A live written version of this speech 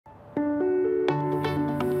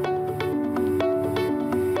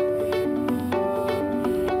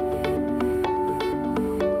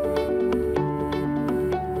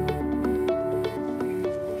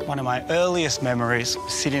My earliest memories were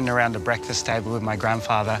sitting around a breakfast table with my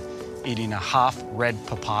grandfather eating a half-red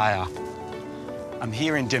papaya. I'm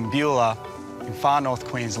here in Dimbula in far North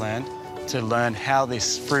Queensland to learn how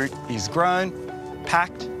this fruit is grown,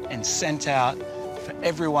 packed and sent out for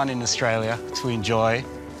everyone in Australia to enjoy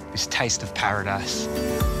this taste of paradise.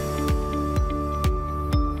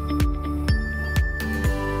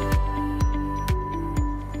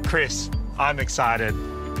 Chris, I'm excited.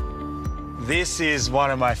 This is one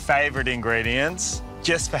of my favourite ingredients,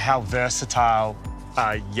 just for how versatile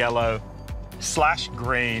yellow/green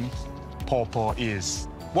pawpaw is.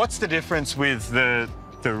 What's the difference with the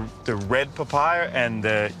red papaya and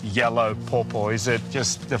the yellow pawpaw? Is it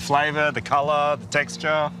just the flavour, the colour, the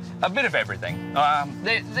texture? A bit of everything.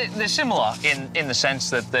 They're similar in the sense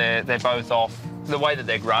that they're both off the way that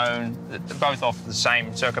they're grown. They're both off the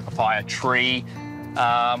same circa papaya tree.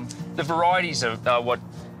 The varieties are what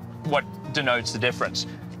denotes the difference.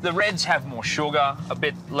 The reds have more sugar, a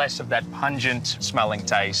bit less of that pungent smelling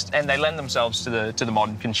taste, and they lend themselves to the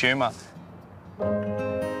modern consumer.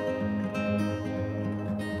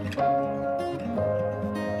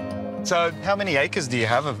 So how many acres do you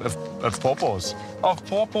have of pawpaws? Of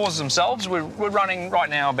pawpaws themselves, we're running right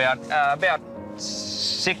now about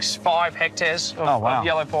 5 hectares of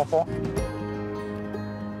yellow pawpaw.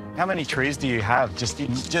 How many trees do you have just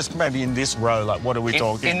maybe in this row? Like, what are we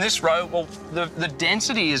talking? In this row, well, the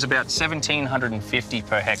density is about 1,750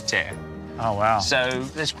 per hectare. Oh, wow. So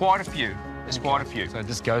there's quite a few. There's quite a few. So it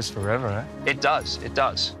just goes forever, eh? It does. It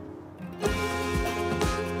does.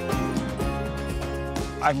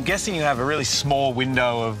 I'm guessing you have a really small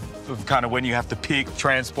window of kind of when you have to pick,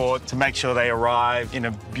 transport, to make sure they arrive in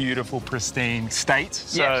a beautiful, pristine state.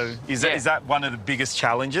 So yes. Is that one of the biggest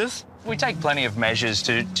challenges? We take plenty of measures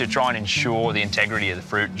to try and ensure the integrity of the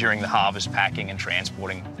fruit during the harvest, packing and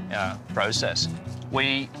transporting process.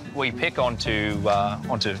 We pick onto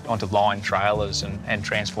line trailers and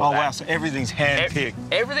transport. Oh, wow, so everything's hand-picked.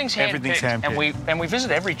 Everything's hand-picked, and we visit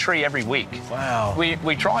every tree every week. Wow.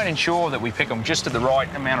 We try and ensure that we pick them just at the right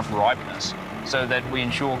amount of ripeness, so that we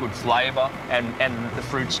ensure good flavour and the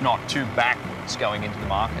fruit's not too backwards going into the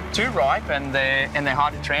market. Too ripe and they're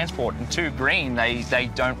hard to transport, and too green they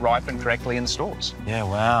don't ripen correctly in the stores. Yeah,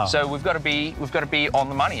 wow. So we've got to be on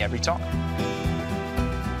the money every time.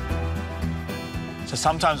 So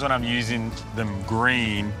sometimes when I'm using them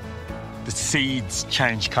green, the seeds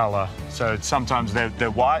change colour. So sometimes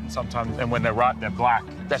they're white, and when they're ripe, they're black.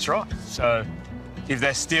 That's right. So if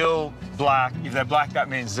they're still black, that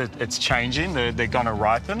means that it's changing. They're going to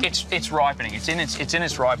ripen. It's ripening. It's in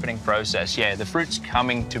its ripening process. Yeah, the fruit's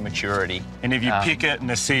coming to maturity. And if you pick it and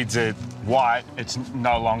the seeds are white, it's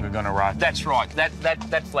no longer going to ripen. That's right.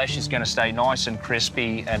 That flesh is going to stay nice and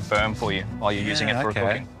crispy and firm for you while you're using it for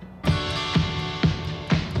cooking.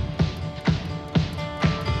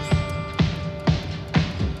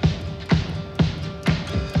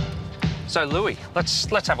 So, Louis,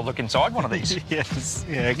 let's have a look inside one of these. Yes.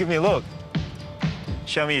 Yeah, give me a look.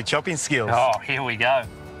 Show me your chopping skills. Oh, here we go.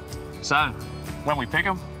 So, when we pick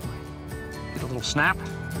them, get a little snap.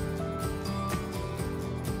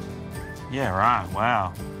 Yeah, right.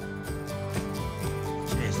 Wow.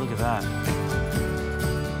 Jeez, look at that.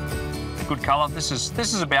 Good colour. This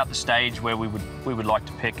is about the stage where we would like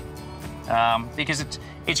to pick, because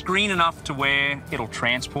it's green enough to where it'll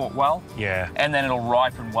transport well. Yeah. And then it'll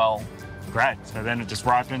ripen well. Great. So then it just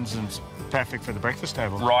ripens and it's perfect for the breakfast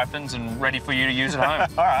table. Ripens and ready for you to use at home.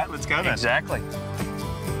 All right, let's go then. Exactly.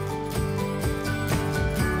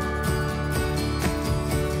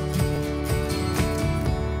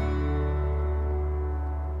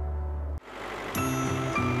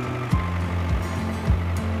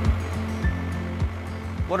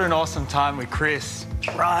 What an awesome time with Chris,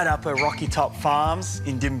 right up at Rocky Top Farms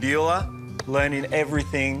in Dimbula, learning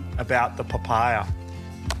everything about the papaya.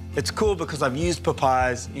 It's cool because I've used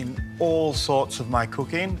papayas in all sorts of my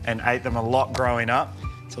cooking and ate them a lot growing up.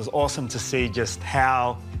 So it's awesome to see just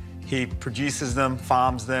how he produces them,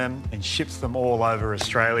 farms them, and ships them all over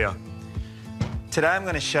Australia. Today I'm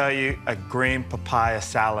going to show you a green papaya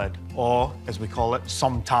salad, or as we call it,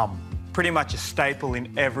 som tam. Pretty much a staple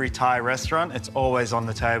in every Thai restaurant. It's always on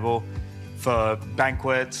the table for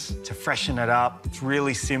banquets, to freshen it up. It's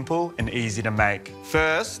really simple and easy to make.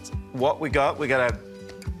 First, what we got a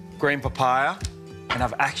green papaya, and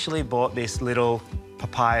I've actually bought this little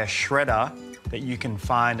papaya shredder that you can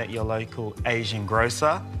find at your local Asian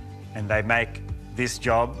grocer, and they make this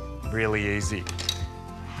job really easy.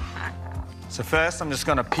 So first I'm just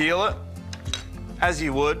going to peel it as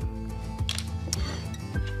you would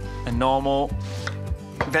a normal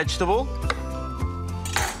vegetable.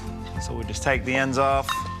 So we'll just take the ends off,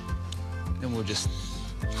 Then we'll just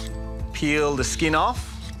peel the skin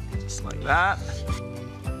off, just like that.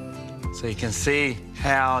 So you can see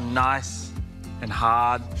how nice and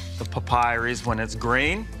hard the papaya is when it's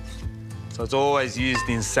green. So it's always used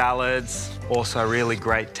in salads, also really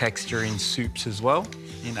great texture in soups as well,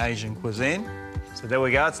 in Asian cuisine. So there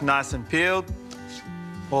we go, it's nice and peeled,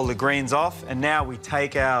 all the greens off, and now we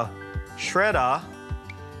take our shredder,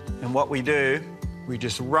 and what we do, we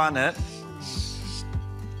just run it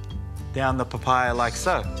down the papaya like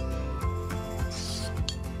so.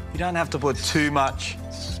 You don't have to put too much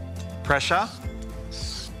pressure.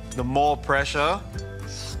 The more pressure,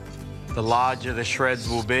 the larger the shreds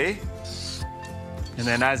will be. And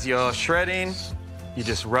then as you're shredding, you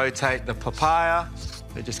just rotate the papaya.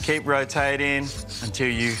 So just keep rotating until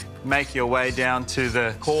you make your way down to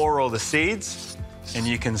the core or the seeds. And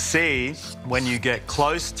you can see when you get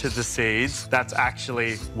close to the seeds, that's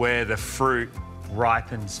actually where the fruit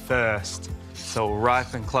ripens first. So it'll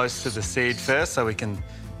ripen close to the seed first so we can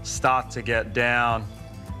start to get down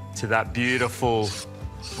to that beautiful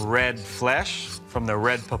red flesh from the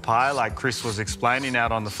red papaya like Chris was explaining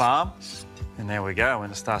out on the farm. And there we go,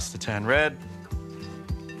 when it starts to turn red,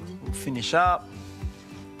 we'll finish up.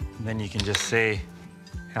 And then you can just see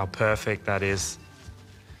how perfect that is.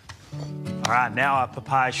 All right, now our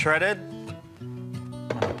papaya shredded. I'm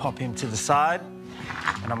gonna pop him to the side,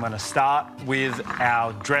 and I'm gonna start with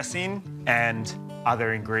our dressing and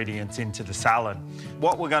other ingredients into the salad.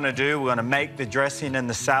 What we're gonna do, we're gonna make the dressing and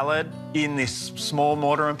the salad in this small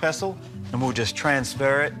mortar and pestle, and we'll just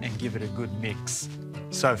transfer it and give it a good mix.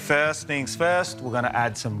 So first things first, we're gonna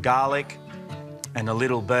add some garlic and a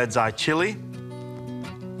little bird's eye chili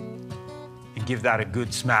and give that a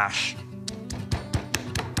good smash.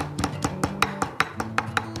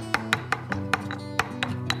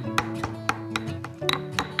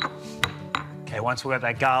 Okay, once we've got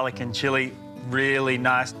that garlic and chili really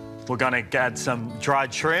nice, we're gonna add some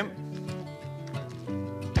dried shrimp.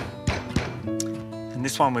 And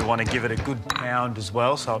this one we wanna give it a good pound as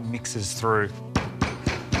well so it mixes through.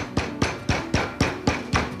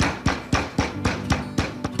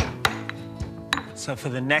 So for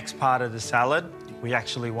the next part of the salad, we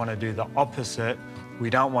actually want to do the opposite.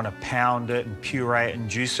 We don't want to pound it and puree it and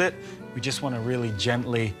juice it. We just want to really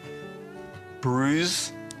gently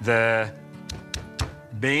bruise the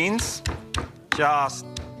beans, just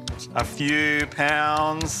a few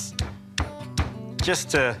pounds,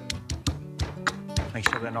 just to make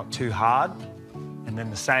sure they're not too hard. And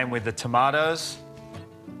then the same with the tomatoes.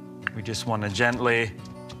 We just want to gently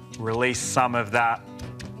release some of that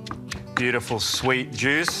beautiful sweet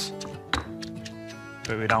juice,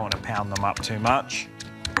 but we don't want to pound them up too much.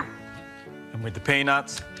 And with the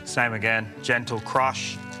peanuts, same again, gentle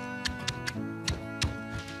crush.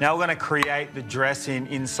 Now we're going to create the dressing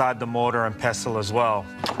inside the mortar and pestle as well.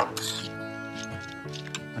 I'm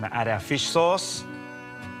going to add our fish sauce.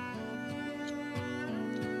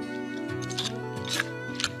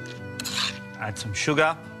 Add some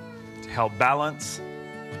sugar to help balance.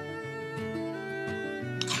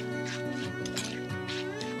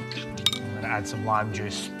 Add some lime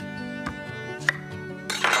juice.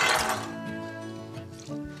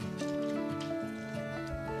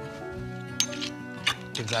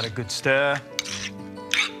 Give that a good stir.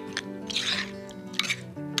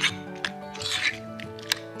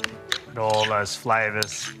 Let all those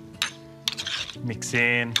flavours mix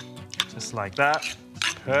in, just like that.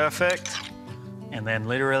 Perfect. And then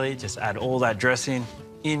literally just add all that dressing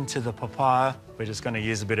into the papaya. We're just going to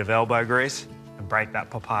use a bit of elbow grease and break that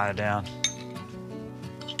papaya down.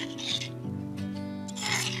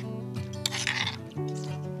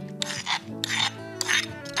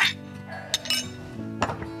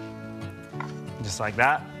 Just like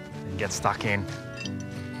that, and get stuck in.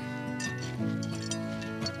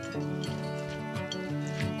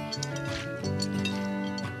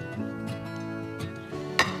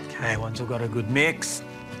 Okay, once we've got a good mix,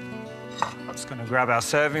 I'm just gonna grab our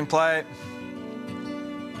serving plate.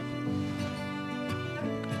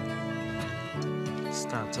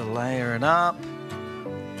 Start to layer it up.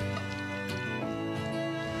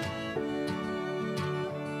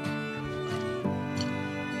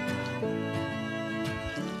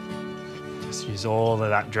 Use all of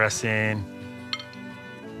that dressing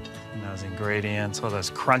and those ingredients, all those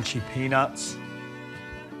crunchy peanuts,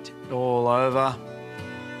 tip it all over.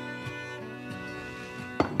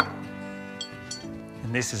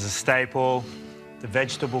 And this is a staple, the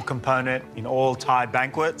vegetable component in all Thai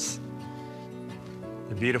banquets,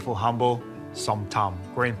 the beautiful, humble som tam,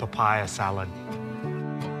 green papaya salad.